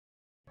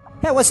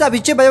Hey, what's up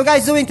YouTube? How you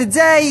guys doing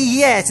today?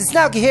 Yes, it's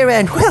Naoki here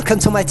and welcome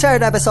to my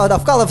third episode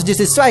of Call of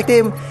Duty Strike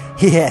Team.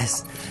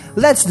 Yes,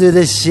 let's do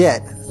this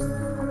shit.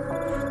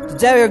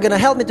 Today you're gonna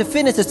help me to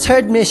finish the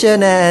third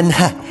mission and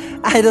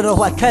I don't know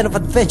what kind of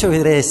adventure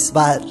it is,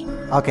 but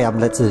okay,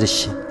 let's do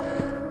this shit.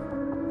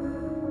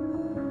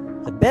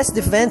 The best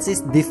defense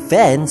is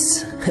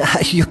defense?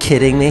 Are you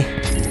kidding me?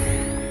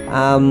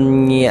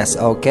 Yes,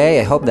 okay,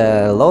 I hope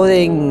the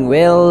loading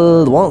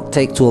won't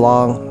take too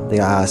long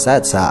because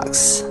that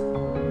sucks.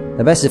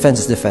 The best defense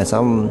is defense.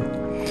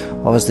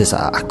 What was this?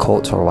 A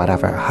quote or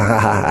whatever.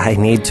 I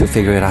need to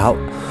figure it out.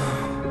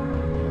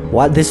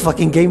 What this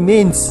fucking game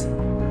means.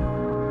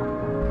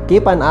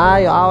 Keep an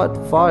eye out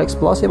for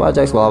explosive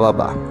objects, blah blah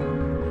blah.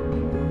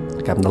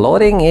 Okay, the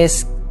loading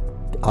is...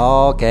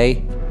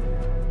 okay.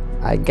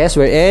 I guess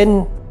we're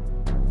in...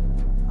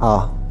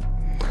 oh.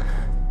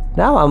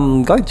 Now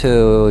I'm going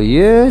to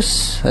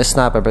use a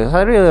sniper because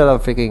I really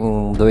love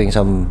freaking doing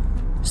some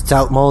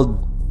stealth mode.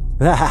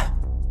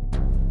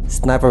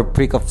 Sniper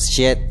prick of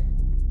shit.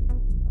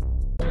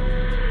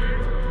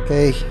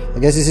 Okay, I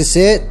guess this is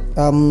it.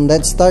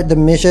 Let's start the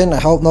mission. I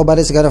hope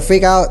nobody's gonna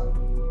freak out.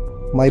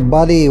 My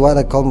buddy, what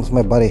I call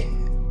my buddy?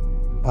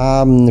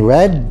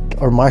 Red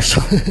or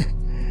Marshall?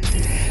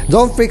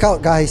 Don't freak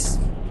out, guys.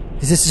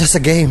 This is just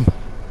a game.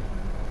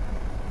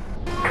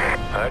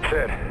 That's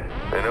it.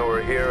 They know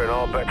we're here and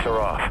all bets are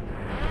off.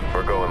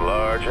 We're going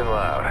large and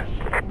loud.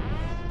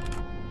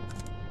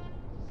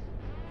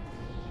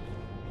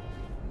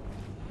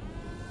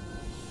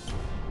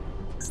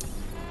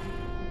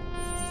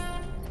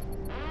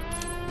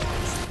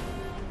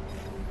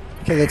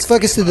 Okay, let's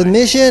focus to the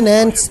mission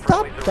and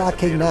stop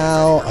talking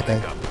now.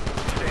 Okay.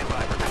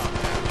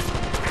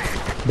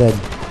 Dead.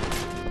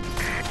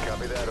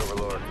 Copy that,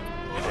 Overlord.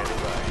 Standing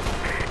by.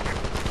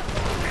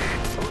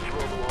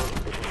 Rogue 1,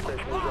 this is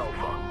Specialist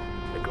Alpha.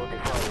 The Gotti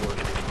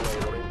fireworks display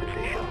are in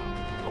position.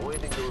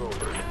 Awaiting your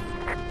orders.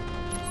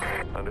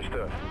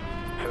 Understood.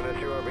 Soon as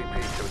you RVP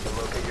so we can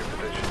locate your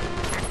position.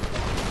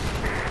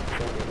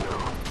 Sending now.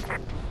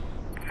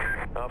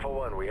 Alpha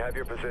 1, we have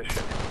your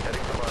position.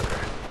 Heading to marker.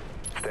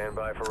 Stand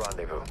by for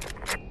rendezvous.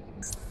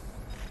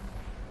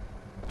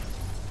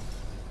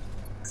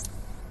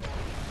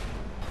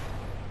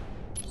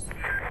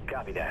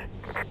 Copy that.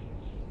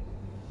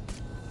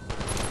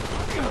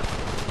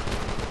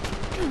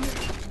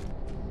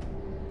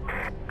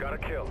 Got a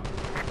kill.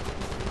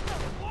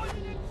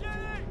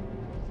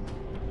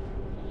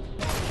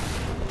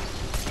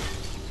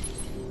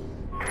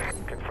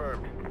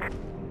 Confirmed.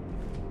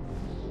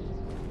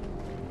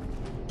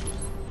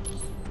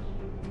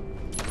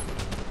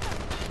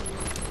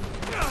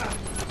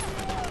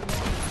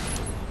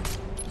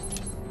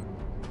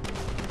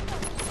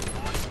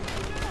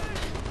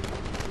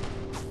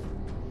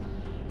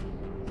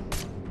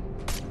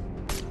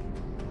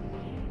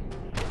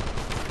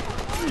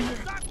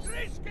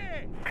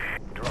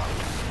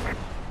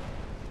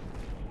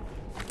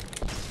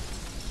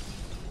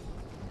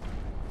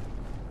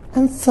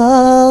 I'm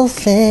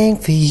falling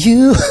for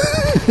you.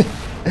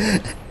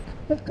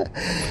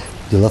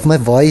 Do you love my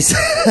voice?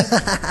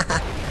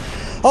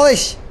 Holy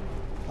sh...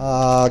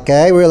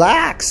 okay,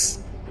 relax.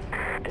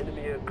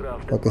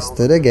 Focus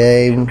to the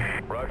game.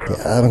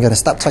 Yeah, I'm gonna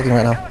stop talking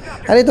right now.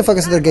 I need to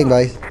focus to the game,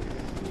 guys.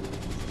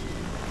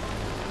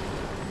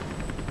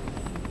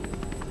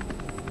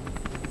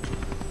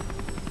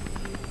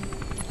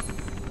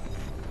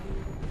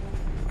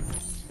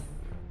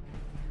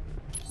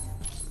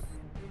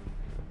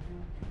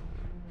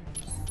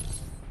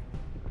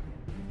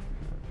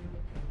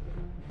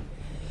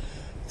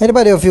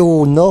 Anybody of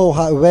you know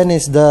when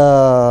is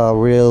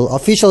the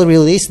official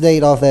release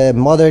date of the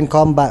Modern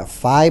Combat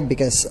 5?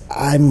 Because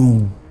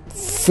I'm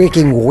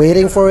freaking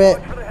waiting for it,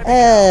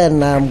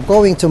 and I'm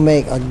going to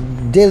make a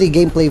daily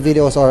gameplay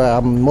videos or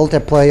a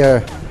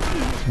multiplayer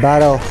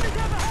battle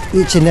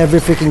each and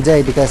every freaking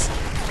day, because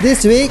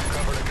this week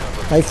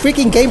my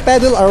freaking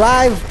gamepad will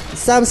arrive.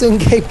 Samsung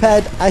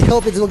gamepad. I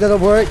hope it's gonna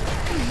work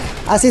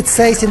as it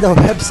says in the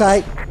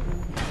website.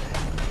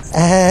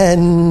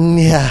 And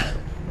yeah,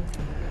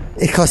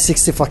 it costs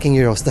 60 fucking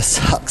euros. That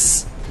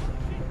sucks.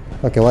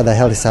 Okay, what the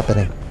hell is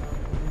happening?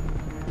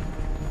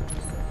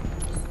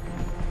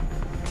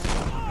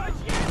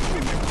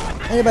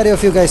 Anybody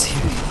of you guys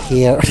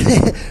here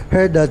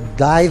heard the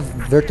Dive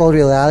virtual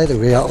reality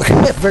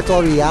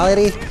virtual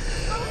reality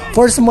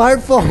for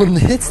smartphone?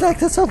 It's like,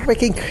 that's so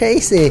freaking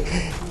crazy.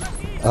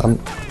 No,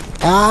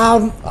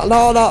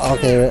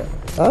 okay.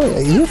 Oh,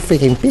 you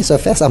freaking piece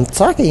of ass. I'm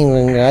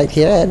talking right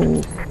here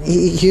and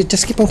you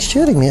just keep on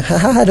shooting me.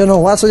 I don't know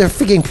what's your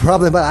freaking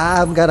problem, but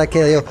I'm gonna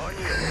kill you.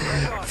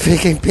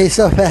 Freaking piece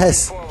of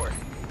ass.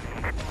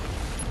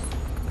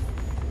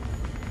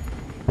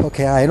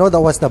 Okay, I know that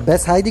was the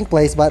best hiding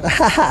place, but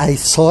I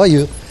saw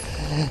you.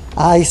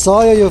 I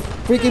saw you, you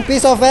freaking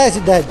piece of ass.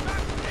 You're dead.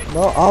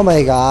 No, oh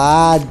my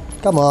god.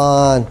 Come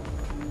on.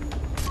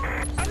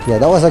 Yeah,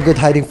 that was a good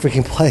hiding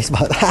freaking place,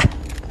 but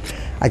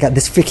I got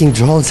these freaking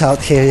drones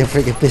out here, you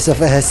freaking piece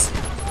of ass.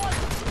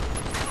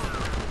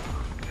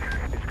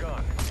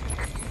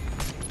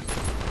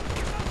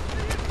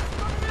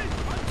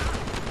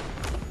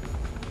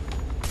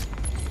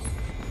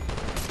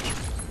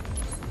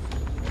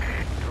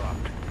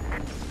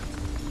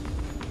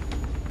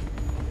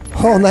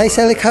 Oh, nice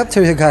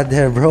helicopter you got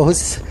there,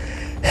 bros.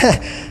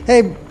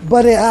 Hey,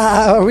 buddy,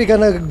 are we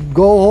gonna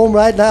go home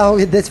right now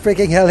with this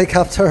freaking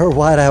helicopter or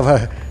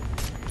whatever?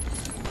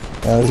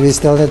 We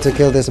still need to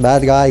kill this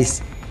bad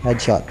guys.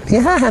 Headshot.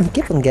 Yeah, I'm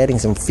keep on getting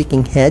some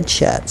freaking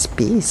headshots.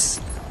 Peace.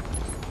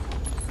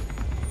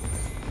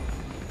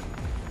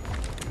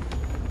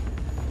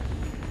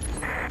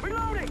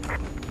 Reloading!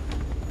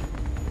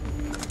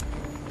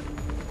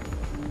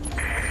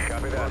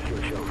 Copy that.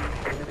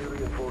 Enemy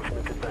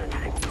reinforcements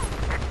advancing.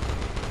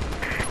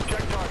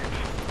 Check targets.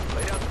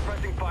 Lay down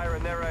suppressing fire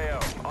in their AO.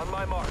 On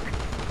my mark.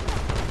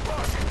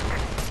 Mark!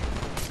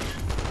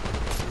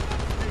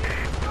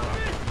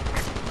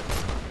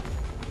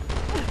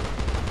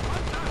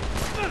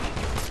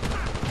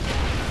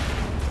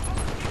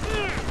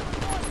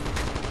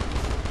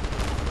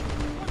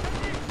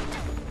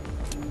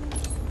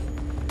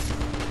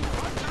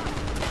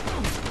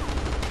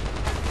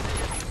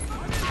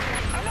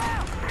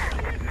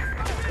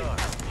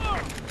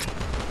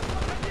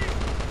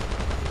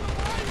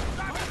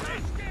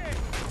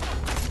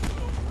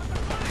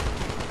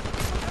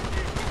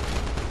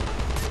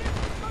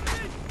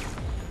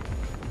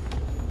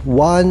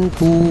 One,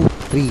 two,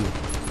 three.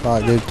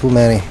 Fuck, there are too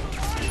many.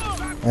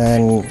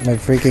 And my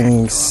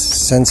freaking the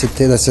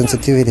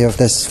sensitivity of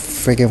this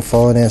freaking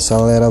phone is a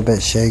little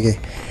bit shaky.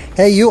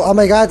 Hey you, oh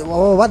my god,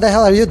 what the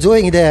hell are you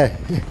doing there?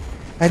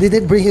 I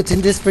didn't bring you to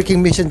this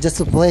freaking mission just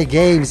to play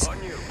games.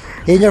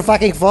 In your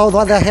fucking phone,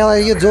 what the hell are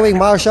you doing,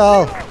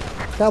 Marshall?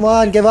 Come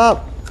on, give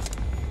up.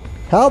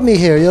 Help me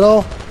here, you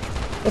know?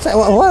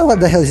 What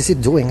the hell is he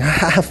doing?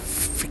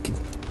 Freaking.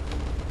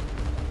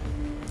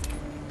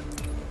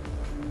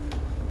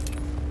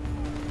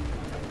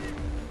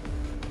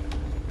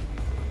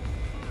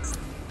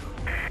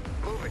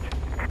 Move it.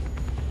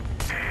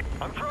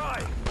 I'm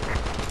trying.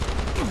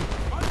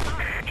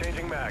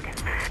 Changing mag.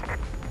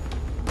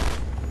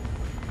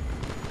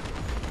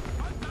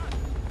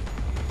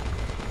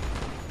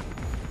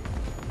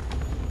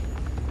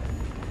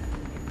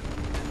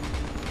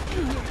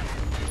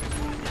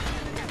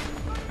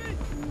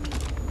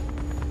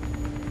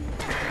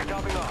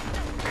 Topping off.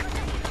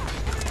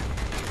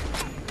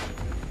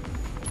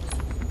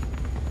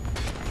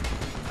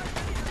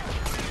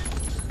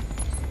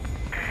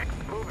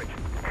 Move it.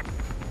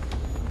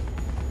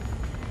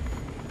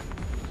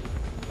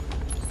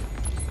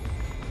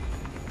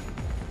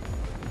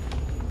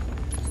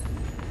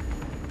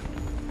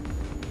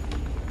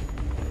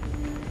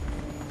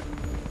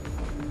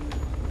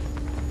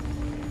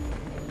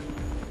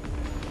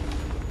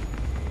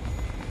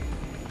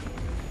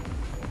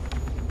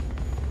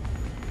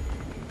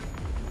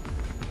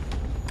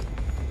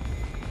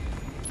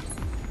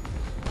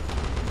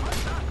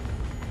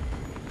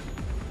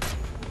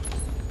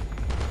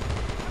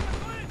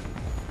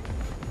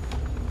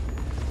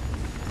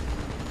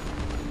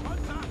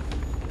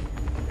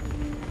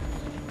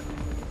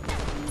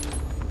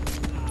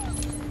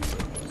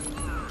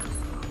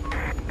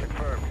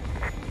 Confirmed.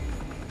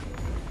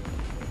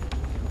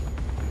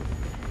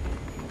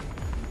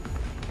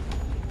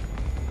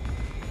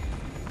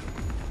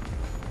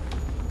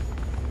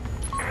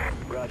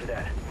 Roger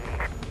that.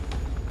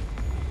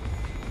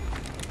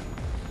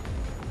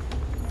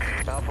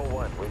 Alpha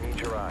 1, we need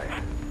your eyes.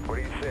 What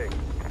are you seeing?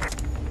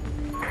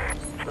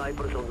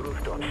 Snipers on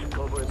rooftops,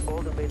 covering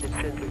all the main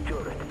eccentric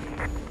turret.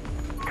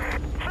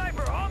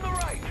 Sniper, on the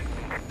right!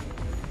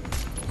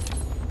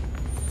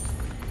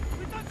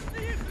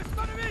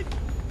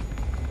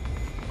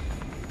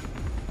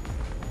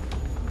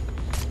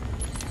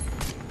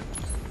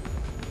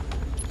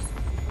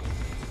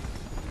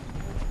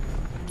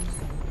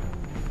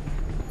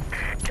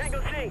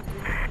 Tango C!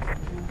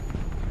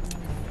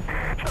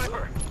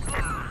 Sniper!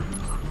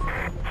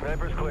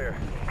 Sniper's clear.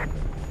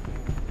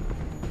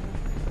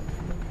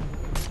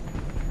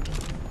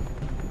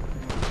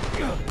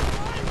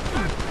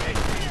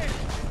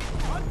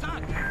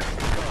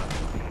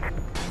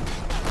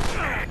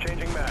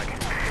 Changing mag.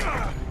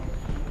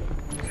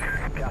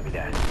 Copy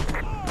that.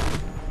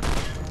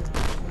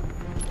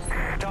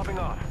 Topping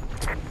off.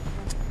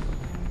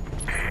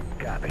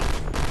 Copy.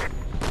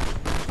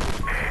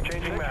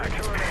 Changing mag.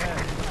 Ahead.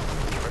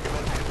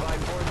 Recommend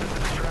combined forces to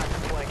distract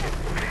and flank it.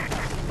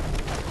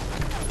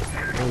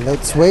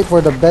 Let's wait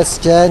for the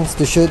best chance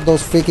to shoot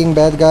those freaking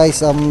bad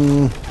guys.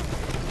 I'm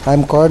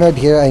cornered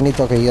here. I need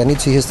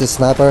to use the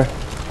sniper.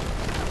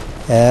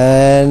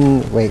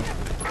 And wait.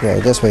 Yeah,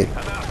 just wait.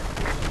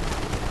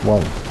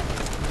 1,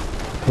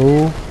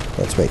 2.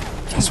 Let's wait.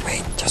 Just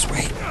wait.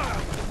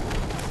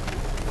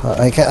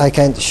 I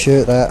can't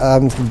shoot.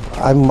 I'm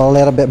a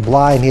little bit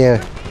blind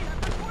here.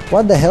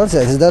 What the hell is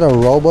that? Is that a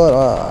robot?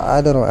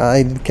 I don't know.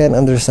 I can't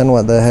understand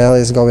what the hell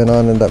is going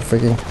on in that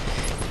freaking.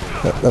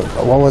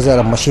 What was that?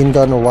 A machine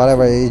gun or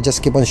whatever? It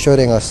just keep on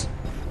shooting us.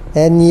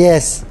 And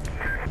yes,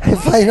 I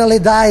finally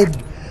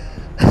died.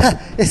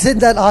 Isn't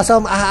that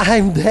awesome?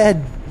 I'm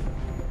dead.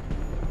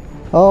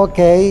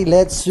 Okay,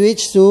 let's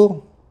switch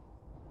to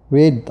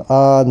read.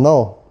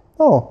 No.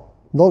 Oh,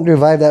 don't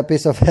revive that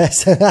piece of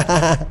ass.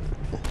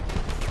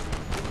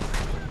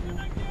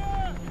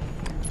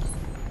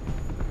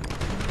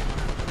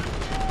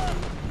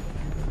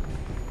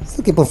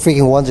 still keep on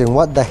freaking wondering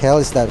what the hell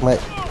is that.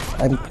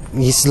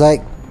 He's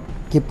like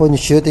keep on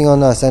shooting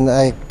on us, and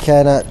I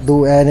cannot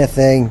do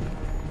anything.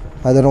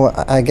 I don't know.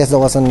 I guess that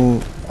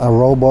wasn't a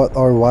robot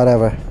or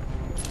whatever.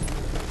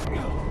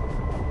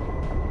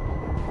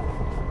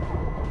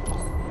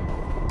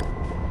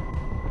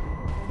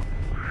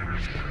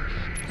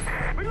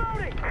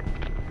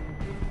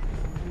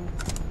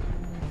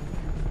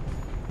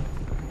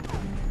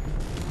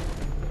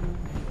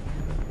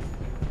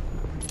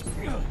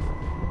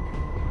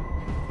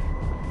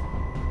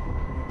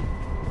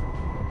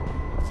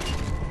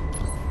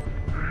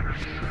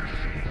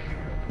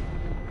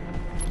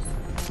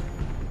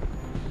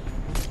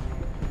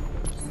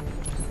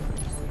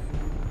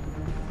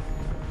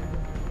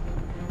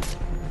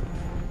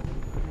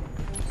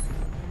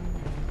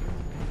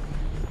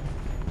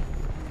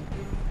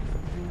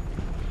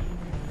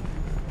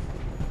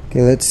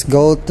 Okay, let's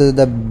go to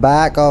the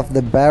back of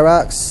the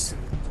barracks.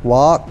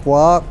 Walk,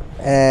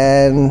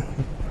 and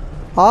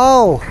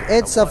oh,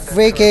 it's a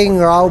freaking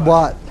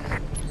robot.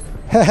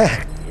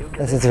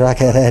 Let's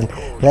interact and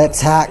let's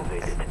hack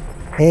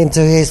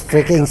into his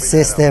freaking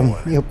system.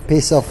 You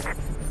piece of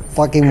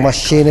fucking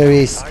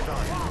machineries.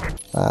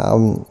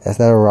 Is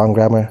that a wrong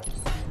grammar?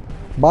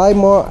 Buy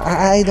more.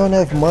 I don't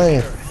have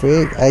money.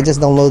 Freak. I just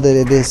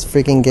downloaded this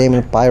freaking game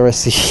in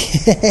piracy.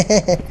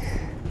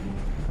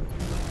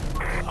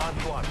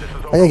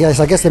 Okay guys,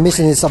 I guess the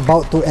mission is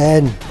about to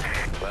end.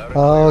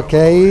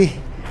 Okay,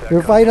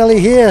 we're finally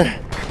here.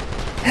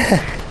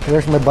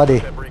 Where's my buddy?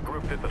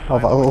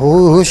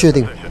 Who's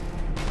shooting?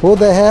 Who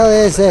the hell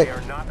is it?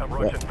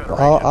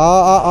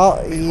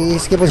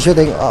 He's keep on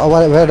shooting.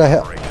 Where the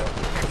hell?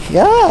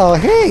 Yeah,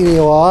 here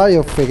you are,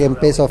 you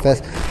freaking piece of ass.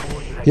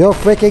 You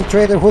freaking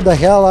traitor, who the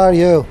hell are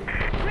you?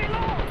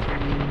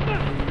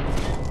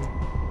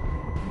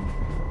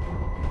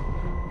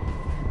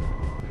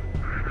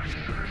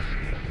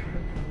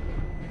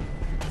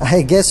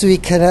 I guess we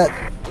cannot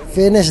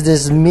finish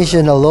this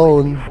mission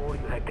alone.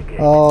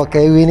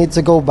 Okay, we need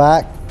to go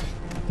back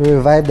to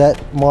revive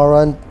that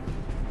moron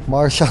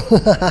Marshall.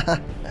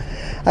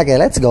 Okay,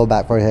 let's go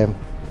back for him,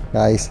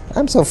 guys.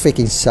 I'm so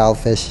freaking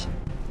selfish.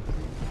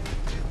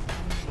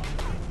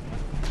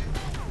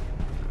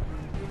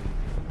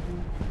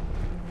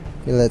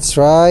 Okay, let's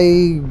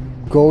try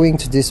going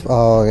to this.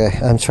 Oh, okay,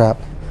 I'm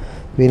trapped.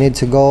 We need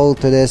to go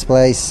to this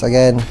place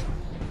again.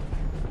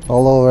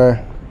 All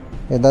over.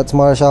 Okay, that's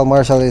Marshall.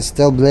 Marshall is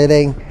still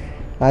bleeding.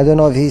 I don't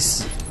know if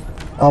he's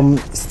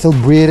still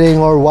breathing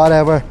or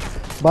whatever,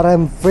 but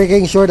I'm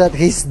freaking sure that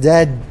he's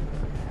dead.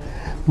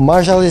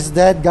 Marshall is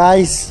dead,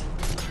 guys.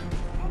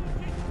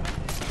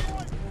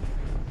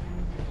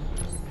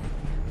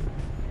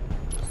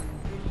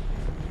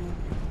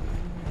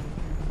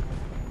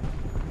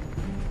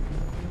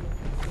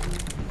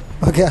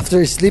 Okay,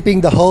 after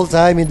sleeping the whole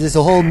time in this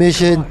whole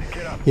mission,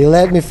 he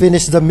let me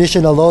finish the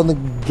mission alone.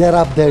 Get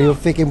up there, you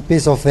freaking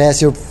piece of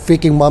ass. Your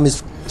freaking mom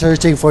is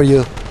searching for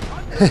you.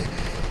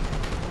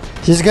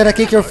 She's gonna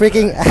kick your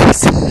freaking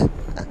ass.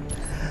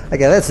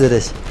 Okay, let's do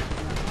this.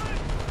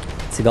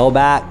 Let's go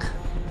back.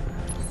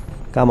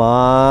 Come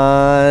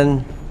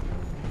on.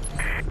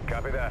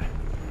 Copy that.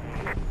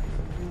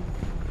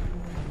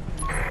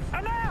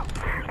 I'm out.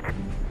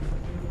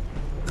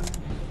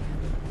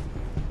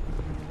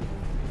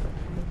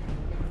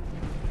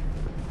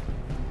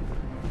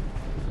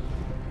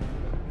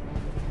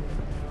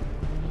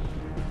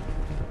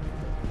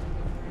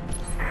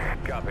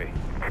 Copy.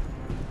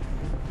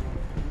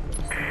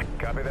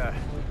 Copy that.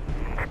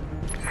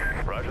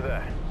 Roger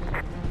that.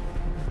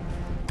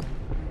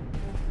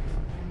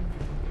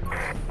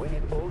 We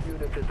need all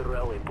units at the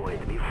rally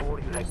point before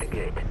you hack the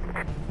gate.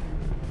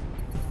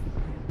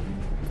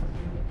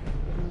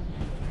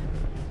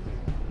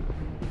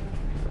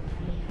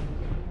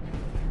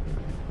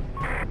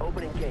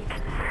 Opening gate.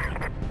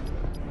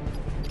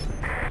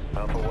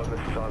 Alpha 1, this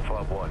is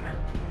Onslaught 1.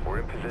 We're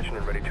in position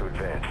and ready to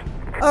advance.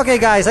 Okay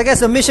guys, I guess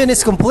the mission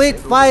is complete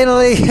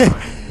finally.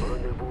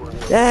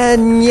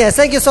 And yes,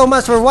 thank you so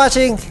much for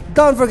watching.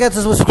 Don't forget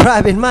to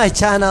subscribe in my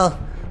channel.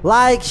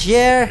 Like,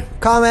 share,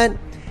 comment.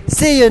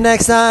 See you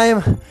next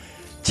time.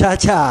 Ciao,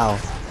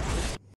 ciao.